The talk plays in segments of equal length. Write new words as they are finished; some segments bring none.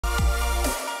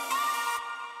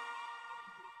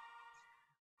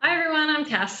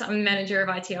Cass. I'm the Manager of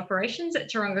IT Operations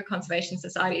at Taronga Conservation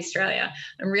Society Australia.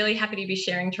 I'm really happy to be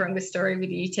sharing Taronga's story with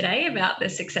you today about the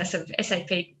success of SAP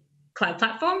Cloud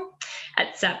Platform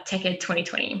at SAP TechEd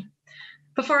 2020.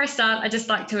 Before I start, I'd just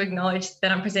like to acknowledge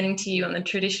that I'm presenting to you on the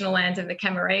traditional lands of the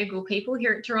Cammeraygal people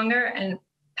here at Taronga and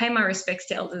pay my respects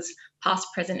to elders past,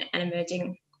 present and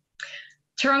emerging.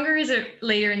 Taronga is a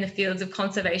leader in the fields of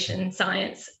conservation,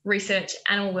 science, research,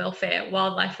 animal welfare,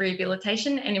 wildlife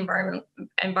rehabilitation and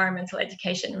environmental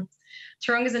education.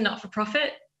 Taronga is a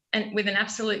not-for-profit and with an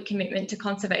absolute commitment to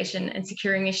conservation and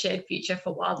securing a shared future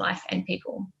for wildlife and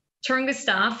people. Taronga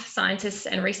staff, scientists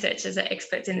and researchers are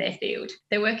experts in their field.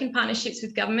 They work in partnerships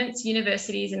with governments,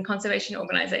 universities and conservation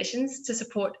organisations to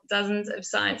support dozens of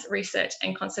science, research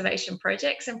and conservation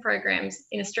projects and programs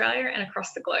in Australia and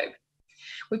across the globe.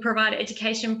 We provide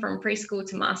education from preschool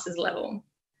to master's level.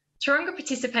 Taronga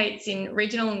participates in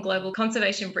regional and global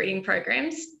conservation breeding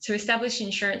programs to establish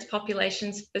insurance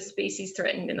populations for species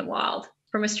threatened in the wild,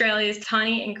 from Australia's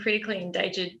tiny and critically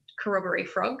endangered corroboree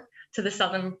frog to the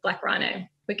southern black rhino.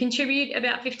 We contribute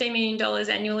about $15 million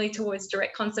annually towards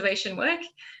direct conservation work,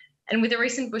 and with the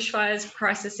recent bushfires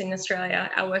crisis in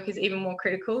Australia, our work is even more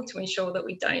critical to ensure that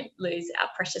we don't lose our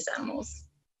precious animals.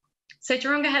 So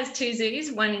Taronga has two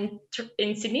zoos, one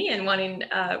in Sydney and one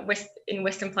in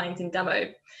Western Plains in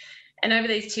Dubbo. And over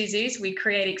these two zoos, we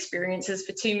create experiences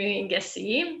for 2 million guests a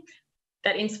year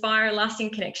that inspire lasting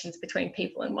connections between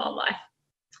people and wildlife.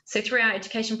 So through our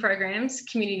education programs,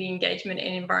 community engagement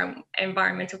and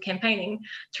environmental campaigning,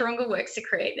 Taronga works to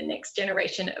create the next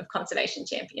generation of conservation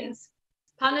champions.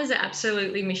 Partners are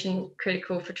absolutely mission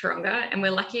critical for Taronga, and we're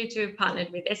lucky to have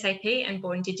partnered with SAP and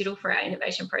Born Digital for our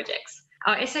innovation projects.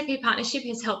 Our SAP partnership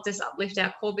has helped us uplift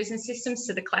our core business systems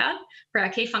to the cloud for our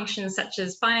key functions such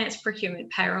as finance, procurement,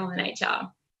 payroll and HR.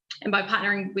 And by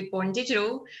partnering with Born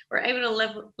Digital, we're able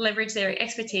to leverage their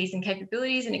expertise and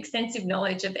capabilities and extensive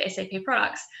knowledge of the SAP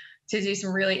products to do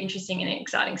some really interesting and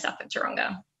exciting stuff at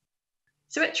Taronga.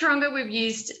 So at Taronga, we've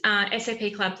used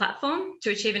SAP Cloud Platform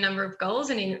to achieve a number of goals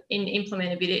and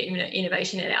implement a bit of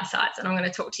innovation at our sites. And I'm going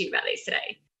to talk to you about these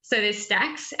today. So there's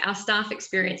StaX, our StaF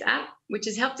Experience App, which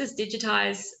has helped us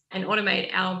digitise and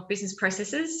automate our business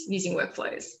processes using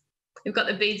workflows. We've got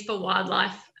the Beads for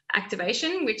Wildlife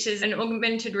activation, which is an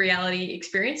augmented reality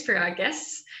experience for our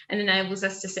guests and enables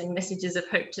us to send messages of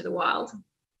hope to the wild.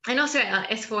 And also our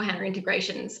S4HANA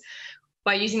integrations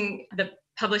by using the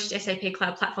published SAP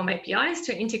Cloud Platform APIs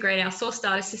to integrate our source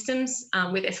data systems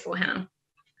with S4HANA.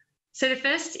 So the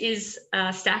first is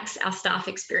StaX, our StaF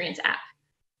Experience App.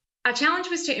 Our challenge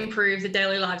was to improve the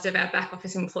daily lives of our back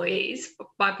office employees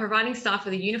by providing staff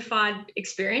with a unified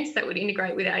experience that would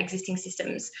integrate with our existing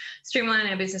systems, streamline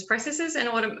our business processes and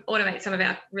automate some of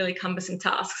our really cumbersome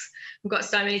tasks. We've got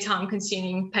so many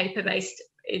time-consuming paper-based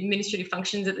administrative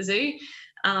functions at the zoo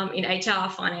in HR,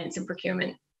 finance and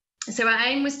procurement. So our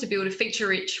aim was to build a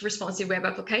feature-rich, responsive web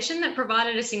application that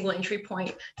provided a single entry point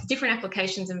to different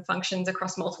applications and functions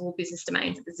across multiple business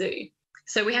domains at the zoo.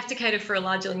 So we have to cater for a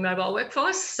largely mobile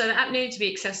workforce, so the app needed to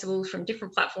be accessible from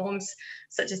different platforms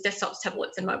such as desktops,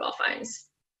 tablets and mobile phones.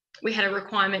 We had a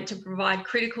requirement to provide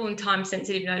critical and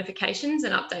time-sensitive notifications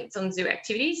and updates on zoo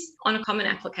activities on a common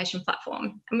application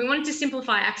platform. And we wanted to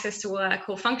simplify access to all our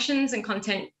core functions and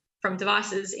content from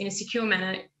devices in a secure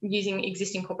manner using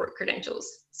existing corporate credentials,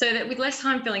 so that with less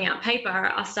time filling out paper,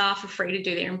 our staff are free to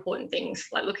do their important things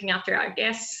like looking after our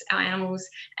guests, our animals,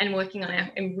 and working on our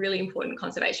really important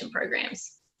conservation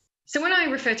programs. So when I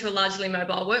refer to a largely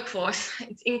mobile workforce,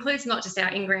 it includes not just our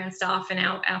in-ground staff and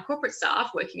our corporate staff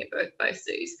working at both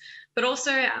zoos, but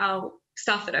also our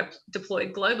staff that are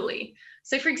deployed globally.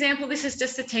 So for example, this is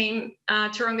just a team,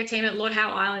 Taronga team at Lord Howe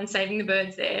Island saving the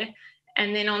birds there.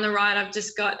 And then on the right, I've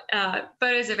just got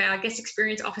photos of our guest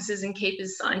experience officers and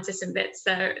keepers, scientists and vets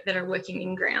that are working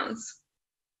in grounds.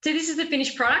 So this is the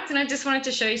finished product, and I just wanted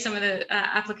to show you some of the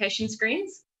application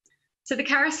screens. So the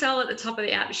carousel at the top of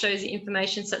the app shows you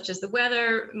information such as the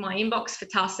weather, my inbox for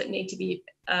tasks that need to be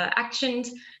actioned,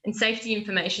 and safety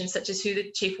information such as who the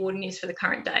chief warden is for the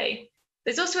current day.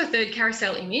 There's also a third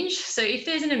carousel image. So if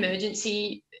there's an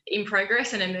emergency in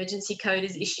progress, an emergency code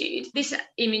is issued, this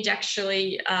image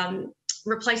actually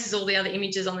replaces all the other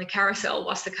images on the carousel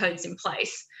whilst the code's in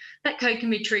place. That code can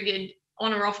be triggered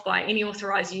on or off by any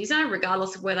authorised user,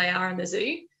 regardless of where they are in the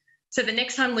zoo. So the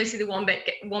next time Lucy the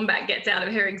wombat gets out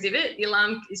of her exhibit, the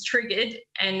alarm is triggered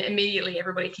and immediately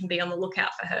everybody can be on the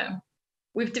lookout for her.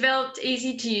 We've developed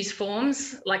easy-to-use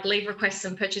forms like leave requests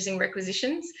and purchasing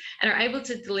requisitions and are able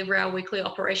to deliver our weekly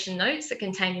operation notes that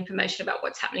contain information about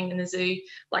what's happening in the zoo,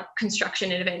 like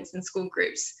construction and events and school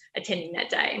groups attending that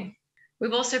day.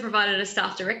 We've also provided a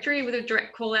staff directory with a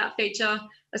direct call-out feature,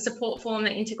 a support form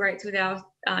that integrates with our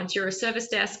Jira service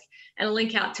desk, and a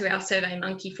link out to our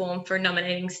SurveyMonkey form for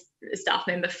nominating a staff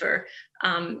member for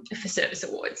service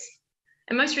awards.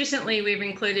 And most recently, we've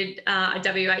included a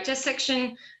WHS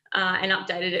section and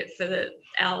updated it for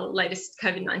our latest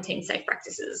COVID-19 safe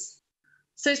practices.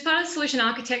 So as part of solution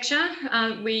architecture,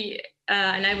 we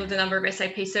enabled a number of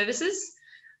SAP services.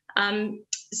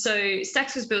 So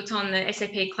StaX was built on the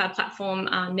SAP Cloud Platform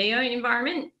Neo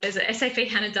environment. There's a SAP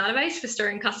HANA database for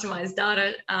storing customized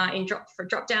data for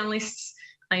drop-down lists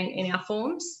in our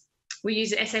forms. We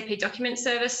use the SAP Document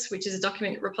Service, which is a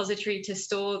document repository to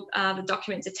store the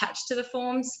documents attached to the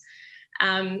forms,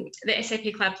 the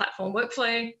SAP Cloud Platform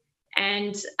Workflow,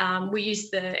 and we use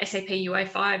the SAP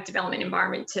UI5 development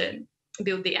environment to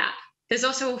build the app. There's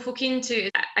also a hook into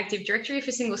Active Directory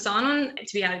for single sign-on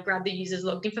to be able to grab the user's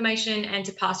logged information and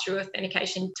to pass through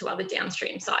authentication to other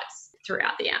downstream sites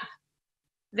throughout the app.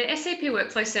 The SAP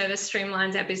Workflow Service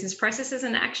streamlines our business processes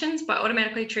and actions by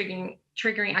automatically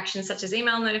triggering actions such as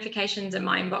email notifications and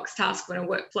My Inbox task when a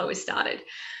workflow is started.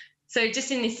 So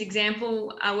just in this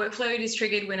example, a workflow is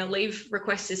triggered when a leave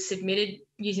request is submitted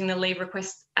using the Leave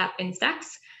Request app in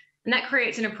StaX, and that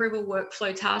creates an approval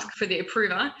workflow task for the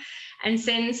approver and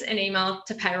sends an email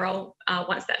to payroll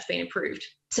once that's been approved.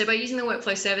 So by using the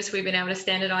workflow service, we've been able to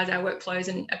standardize our workflows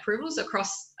and approvals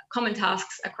across common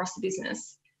tasks across the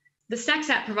business. The StaX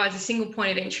app provides a single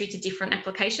point of entry to different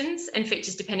applications and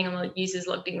features depending on the user's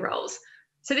logged in roles.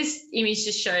 So this image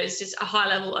just shows just a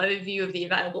high-level overview of the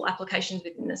available applications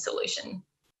within the solution.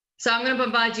 So I'm going to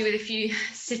provide you with a few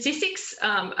statistics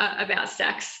about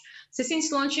StaX. So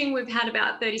since launching, we've had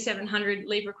about 3,700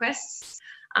 leave requests,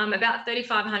 about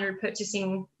 3,500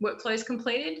 purchasing workflows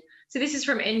completed. So this is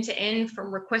from end to end,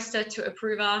 from requester to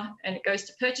approver, and it goes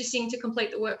to purchasing to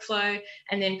complete the workflow,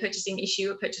 and then purchasing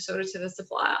issue a purchase order to the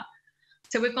supplier.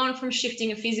 So we've gone from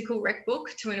shifting a physical rec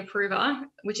book to an approver,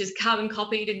 which is carbon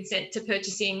copied and sent to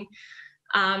purchasing,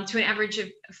 to an average of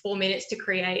 4 minutes to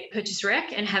create purchase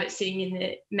rec and have it sitting in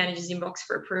the manager's inbox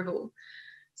for approval.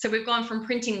 So we've gone from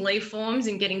printing leave forms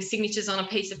and getting signatures on a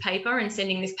piece of paper and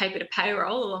sending this paper to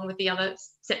payroll along with the other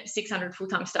 600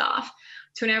 full-time staff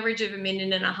to an average of 1.5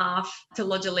 minutes to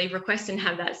lodge a leave request and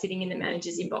have that sitting in the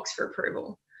manager's inbox for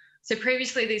approval. So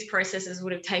previously these processes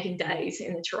would have taken days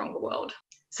in the Taronga world.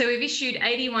 So we've issued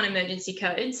 81 emergency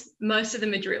codes. Most of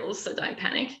them are drills, so don't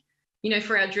panic. You know,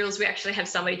 for our drills, we actually have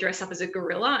somebody dress up as a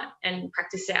gorilla and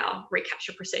practice our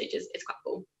recapture procedures. It's quite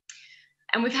cool.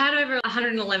 And we've had over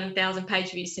 111,000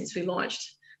 page views since we launched.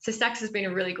 So StaX has been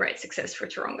a really great success for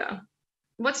Taronga.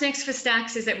 What's next for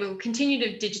StaX is that we'll continue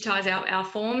to digitise our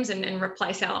forms and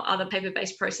replace our other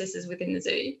paper-based processes within the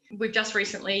zoo. We've just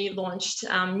recently launched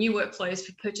new workflows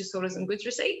for purchase orders and goods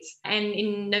receipts. And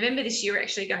in November this year, we're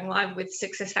actually going live with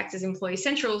SuccessFactors Employee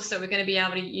Central. So we're going to be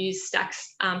able to use StaX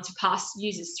to pass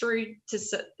users through to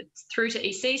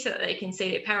EC so that they can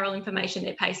see their payroll information,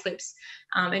 their pay slips,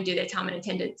 and do their time and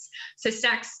attendance. So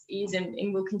StaX is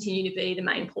and will continue to be the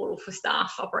main portal for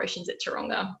staff operations at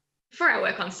Taronga. For our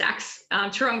work on StaX,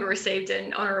 Taronga received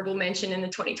an honourable mention in the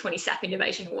 2020 SAP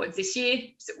Innovation Awards this year,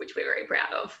 which we're very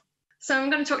proud of. So I'm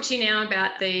going to talk to you now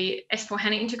about the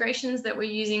S4HANA integrations that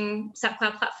we're using SAP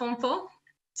Cloud Platform for.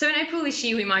 So in April this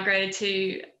year, we migrated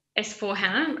to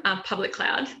S4HANA public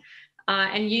cloud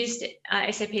and used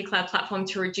SAP Cloud Platform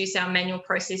to reduce our manual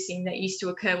processing that used to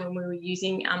occur when we were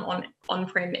using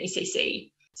on-prem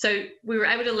ECC. So we were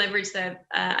able to leverage the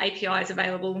APIs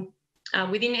available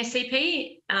within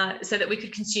SAP so that we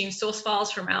could consume source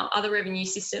files from our other revenue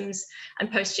systems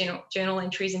and post journal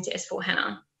entries into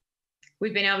S4HANA.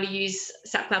 We've been able to use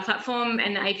SAP Cloud Platform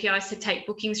and the APIs to take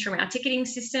bookings from our ticketing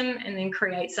system and then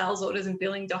create sales orders and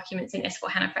billing documents in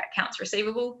S4HANA for accounts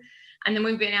receivable. And then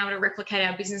we've been able to replicate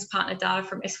our business partner data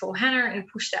from S4HANA and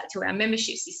push that to our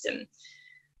membership system.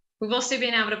 We've also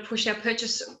been able to push our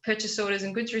purchase orders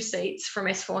and goods receipts from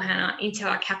S4HANA into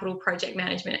our capital project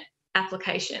management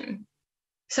application.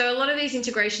 So a lot of these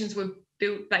integrations were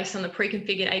built based on the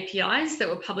pre-configured APIs that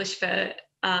were published for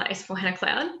S4HANA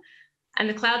Cloud. And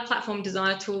the Cloud Platform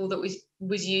Designer tool that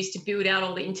was used to build out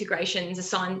all the integrations,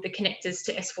 assign the connectors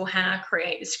to S4HANA,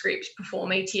 create the script,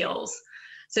 perform ETLs.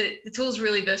 So the tool's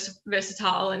really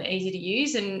versatile and easy to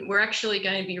use. And we're actually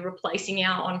going to be replacing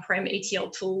our on-prem ETL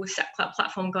tool with SAP Cloud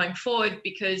Platform going forward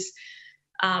because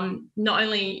not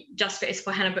only just for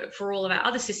S4HANA, but for all of our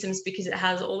other systems, because it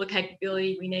has all the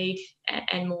capability we need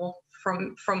and more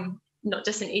from not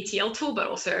just an ETL tool, but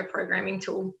also a programming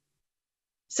tool.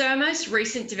 So our most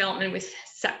recent development with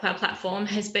SAP Cloud Platform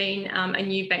has been a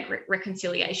new bank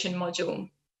reconciliation module.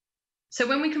 So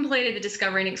when we completed the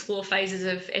discover and explore phases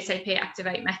of SAP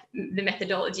Activate the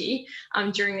methodology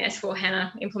during the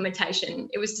S4HANA implementation,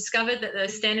 it was discovered that the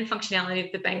standard functionality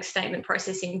of the bank statement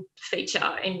processing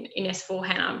feature in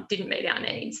S4HANA didn't meet our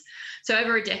needs. So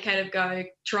over a decade ago,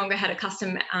 Taronga had a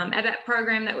custom ABAP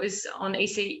program that was on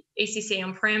ECC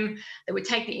on-prem that would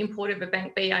take the import of a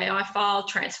bank BAI file,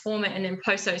 transform it, and then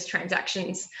post those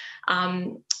transactions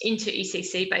into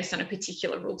ECC based on a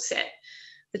particular rule set.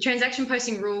 The transaction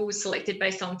posting rule was selected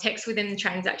based on text within the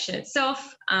transaction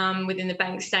itself, within the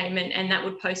bank statement, and that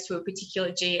would post to a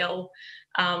particular GL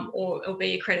or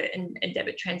be a credit and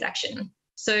debit transaction.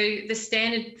 So the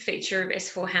standard feature of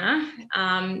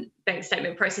S4HANA, bank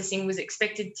statement processing, was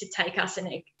expected to take us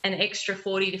an extra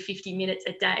 40 to 50 minutes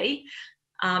a day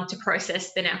to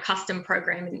process than our custom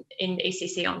program in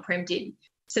ECC on-prem did.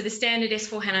 So the standard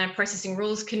S4HANA processing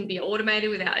rules couldn't be automated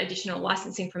without additional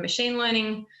licensing for machine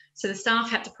learning. So the staff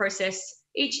had to process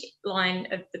each line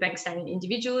of the bank statement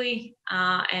individually.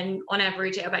 And on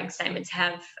average, our bank statements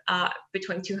have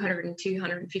between 200 and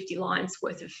 250 lines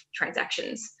worth of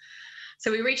transactions.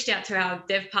 So we reached out to our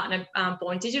dev partner,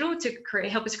 Born Digital, to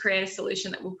help us create a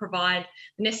solution that will provide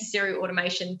the necessary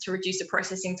automation to reduce the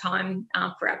processing time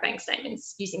for our bank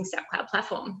statements using SAP Cloud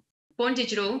Platform. Born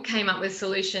Digital came up with a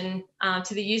solution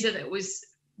to the user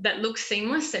that looks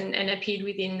seamless and appeared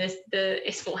within the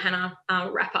S4HANA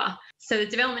wrapper. So the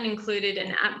development included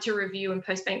an app to review and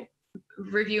post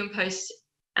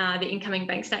the incoming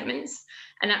bank statements,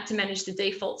 an app to manage the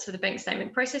defaults for the bank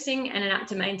statement processing, and an app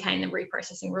to maintain the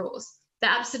reprocessing rules. The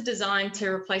apps are designed to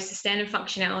replace the standard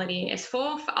functionality in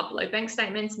S4 for upload bank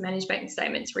statements, manage bank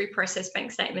statements, reprocess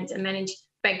bank statements, and manage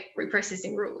bank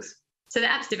reprocessing rules. So the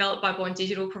apps developed by Born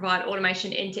Digital provide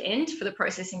automation end-to-end for the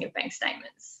processing of bank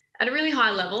statements. At a really high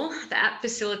level, the app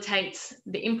facilitates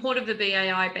the import of the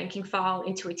BAI banking file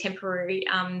into a temporary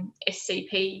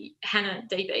SCP HANA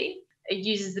DB. It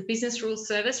uses the business rules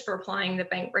service for applying the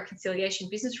bank reconciliation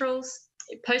business rules.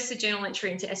 It posts a journal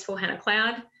entry into S4HANA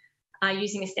Cloud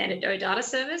using a standard OData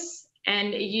service,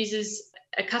 and it uses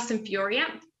a custom Fiori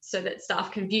app so that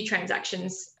staff can view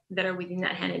transactions that are within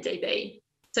that HANA DB.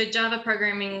 So Java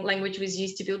programming language was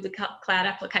used to build the cloud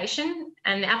application,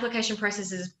 and the application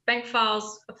processes bank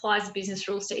files, applies the business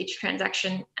rules to each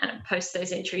transaction, and it posts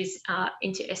those entries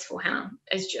into S4HANA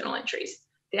as journal entries.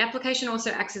 The application also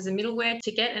acts as a middleware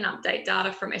to get and update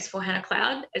data from S4HANA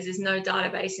Cloud, as there's no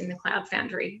database in the Cloud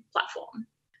Foundry platform.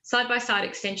 Side-by-side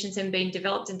extensions have been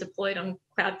developed and deployed on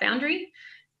Cloud Foundry,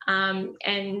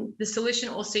 and the solution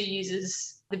also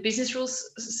uses the business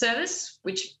rules service,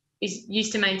 which is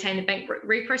used to maintain the bank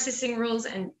reprocessing rules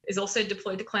and is also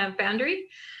deployed to Cloud Foundry.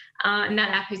 And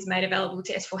that app is made available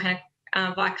to S4HANA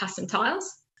via custom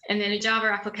tiles. And then a Java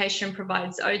application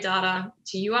provides OData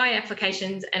to UI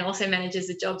applications and also manages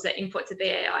the jobs that import the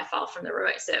BAI file from the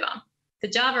remote server. The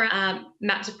Java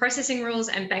maps the processing rules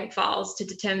and bank files to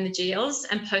determine the GLs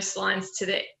and post lines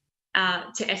to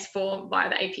S4 via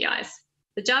the APIs.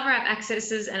 The Java app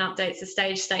accesses and updates the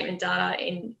stage statement data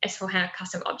in S4HANA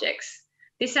custom objects.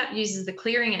 This app uses the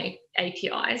clearing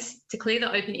APIs to clear the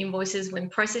open invoices when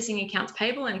processing accounts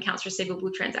payable and accounts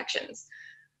receivable transactions.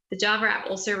 The Java app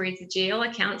also reads the GL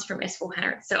accounts from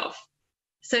S4HANA itself.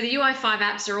 So the UI5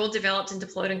 apps are all developed and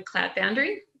deployed in Cloud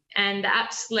Foundry, and the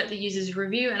apps let the users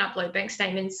review and upload bank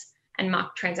statements and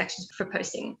mark transactions for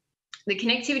posting. The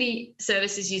connectivity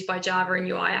service is used by Java and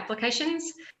UI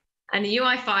applications, and the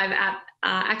UI5 app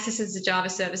accesses the Java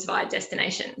service via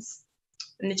destinations.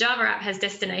 And the Java app has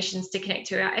destinations to connect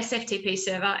to our SFTP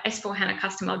server, S4HANA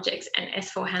custom objects, and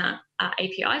S4HANA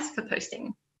APIs for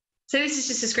posting. So this is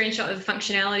just a screenshot of the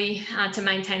functionality to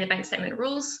maintain the bank statement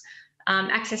rules.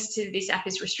 Access to this app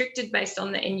is restricted based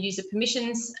on the end user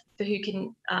permissions for who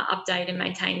can update and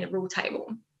maintain the rule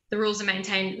table. The rules are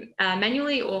maintained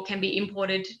manually or can be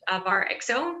imported via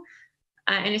Excel,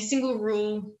 and a single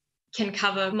rule can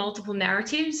cover multiple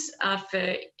narratives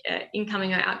for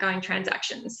incoming or outgoing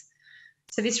transactions.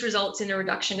 So this results in a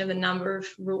reduction of the number of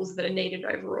rules that are needed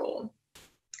overall.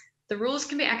 The rules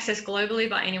can be accessed globally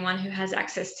by anyone who has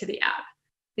access to the app.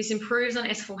 This improves on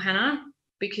S4HANA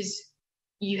because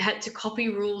you had to copy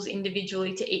rules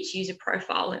individually to each user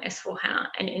profile in S4HANA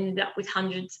and ended up with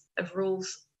hundreds of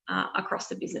rules across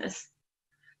the business.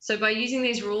 So by using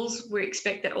these rules, we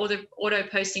expect that auto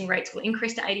posting rates will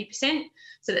increase to 80%,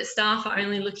 so that staff are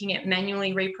only looking at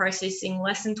manually reprocessing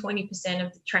less than 20%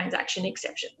 of the transaction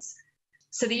exceptions.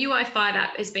 So the UI5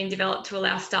 app has been developed to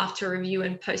allow staff to review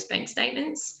and post bank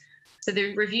statements. So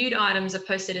the reviewed items are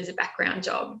posted as a background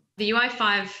job. The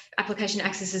UI5 application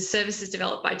accesses services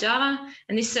developed by Java,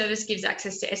 and this service gives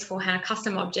access to S4HANA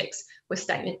custom objects where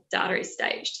statement data is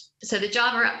staged. So the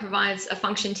Java app provides a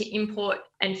function to import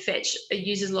and fetch a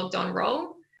user's logged on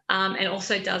role, and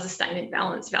also does a statement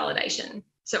balance validation.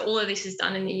 So all of this is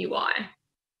done in the UI.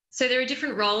 So there are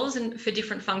different roles and for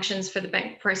different functions for the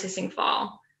bank processing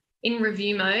file. In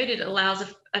review mode, it allows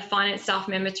a finance staff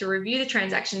member to review the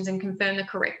transactions and confirm the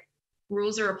correct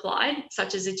rules are applied,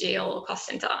 such as a GL or cost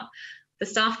centre. The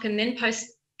staff can then post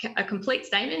a complete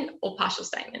statement or partial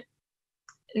statement,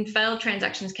 and failed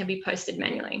transactions can be posted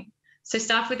manually. So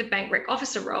staff with a bank rec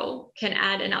officer role can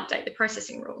add and update the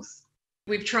processing rules.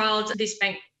 We've trialled this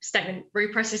bank statement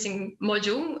reprocessing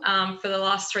module for the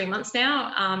last 3 months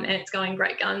now, and it's going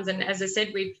great guns. And as I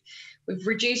said, we've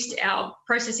reduced our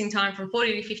processing time from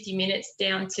 40 to 50 minutes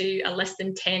down to less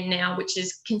than 10 now, which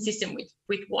is consistent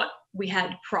with what we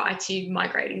had prior to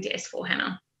migrating to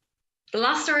S4HANA. The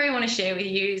last story I want to share with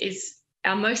you is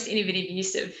our most innovative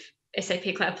use of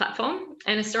SAP Cloud Platform,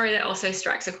 and a story that also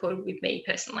strikes a chord with me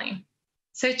personally.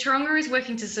 So Taronga is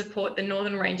working to support the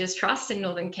Northern Ranges Trust in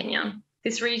northern Kenya.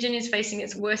 This region is facing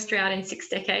its worst drought in 6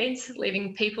 decades,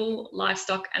 leaving people,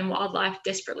 livestock and wildlife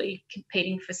desperately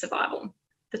competing for survival.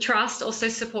 The Trust also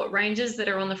support rangers that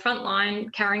are on the front line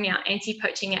carrying out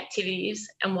anti-poaching activities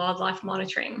and wildlife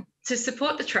monitoring. To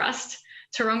support the Trust,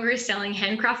 Taronga is selling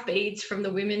handcraft beads from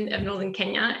the women of northern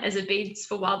Kenya as a beads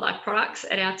for wildlife products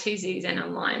at our 2 zoos and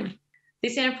online.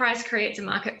 This enterprise creates a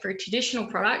market for a traditional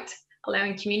product,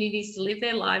 allowing communities to live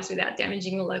their lives without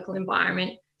damaging the local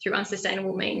environment through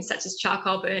unsustainable means such as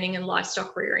charcoal burning and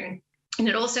livestock rearing. And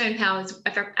it also empowers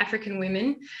African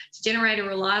women to generate a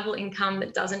reliable income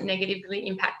that doesn't negatively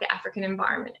impact the African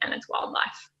environment and its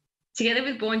wildlife. Together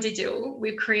with Born Digital,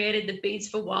 we've created the Beads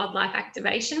for Wildlife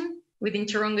activation within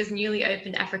Taronga's newly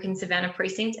opened African Savannah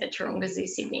precinct at Taronga Zoo,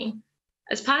 Sydney.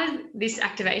 As part of this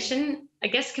activation, a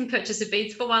guest can purchase a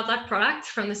Beads for Wildlife product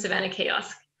from the Savannah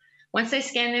kiosk. Once they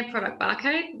scan their product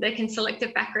barcode, they can select a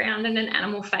background and an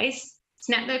animal face,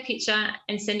 snap their picture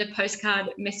and send a postcard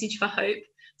message for hope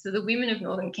to the women of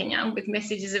northern Kenya with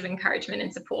messages of encouragement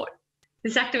and support.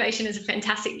 This activation is a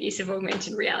fantastic use of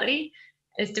augmented reality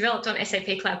and is developed on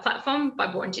SAP Cloud Platform by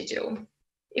Born Digital.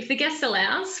 If the guest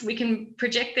allows, we can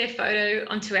project their photo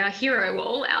onto our hero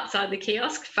wall outside the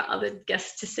kiosk for other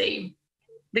guests to see.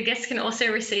 The guests can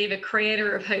also receive a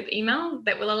Creator of Hope email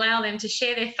that will allow them to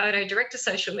share their photo direct to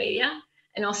social media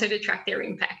and also to track their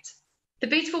impact. The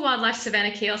Beads for Wildlife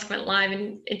Savannah kiosk went live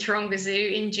in Taronga Zoo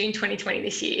in June 2020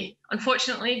 this year.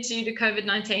 Unfortunately, due to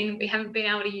COVID-19, we haven't been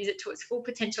able to use it to its full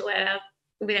potential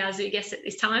with our zoo guests at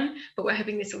this time, but we're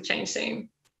hoping this will change soon.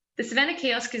 The Savannah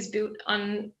kiosk is built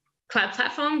on Cloud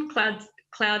Platform,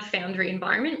 Cloud Foundry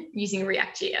environment using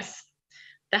React.js.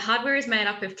 The hardware is made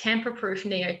up of tamper-proof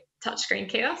Neo touchscreen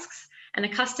kiosks, and a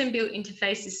custom-built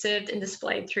interface is served and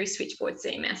displayed through Switchboard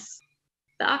CMS.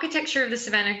 The architecture of the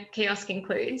Savannah kiosk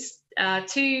includes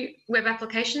 2 web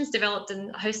applications developed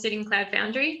and hosted in Cloud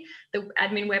Foundry, the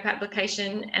admin web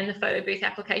application and the photo booth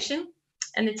application.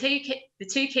 And the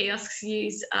two kiosks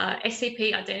use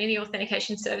SCP Identity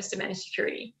Authentication Service to manage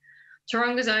security.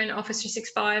 Taronga's own Office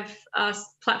 365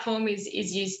 platform is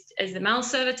used as the mail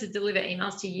server to deliver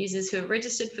emails to users who have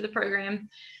registered for the program,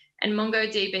 and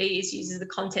MongoDB is used as the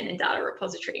content and data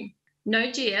repository.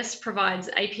 Node.js provides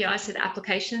APIs to the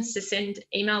applications to send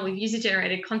email with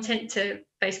user-generated content to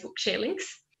Facebook share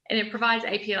links, and it provides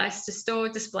APIs to store,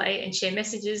 display, and share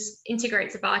messages,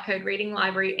 integrates a barcode reading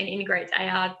library, and integrates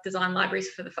AR design libraries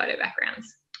for the photo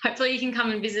backgrounds. Hopefully you can come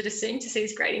and visit us soon to see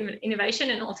this great innovation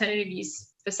and alternative use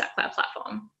for SAP Cloud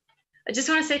Platform. I just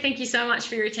want to say thank you so much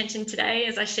for your attention today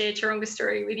as I share Taronga's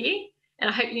story with you,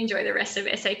 and I hope you enjoy the rest of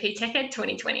SAP TechEd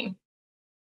 2020.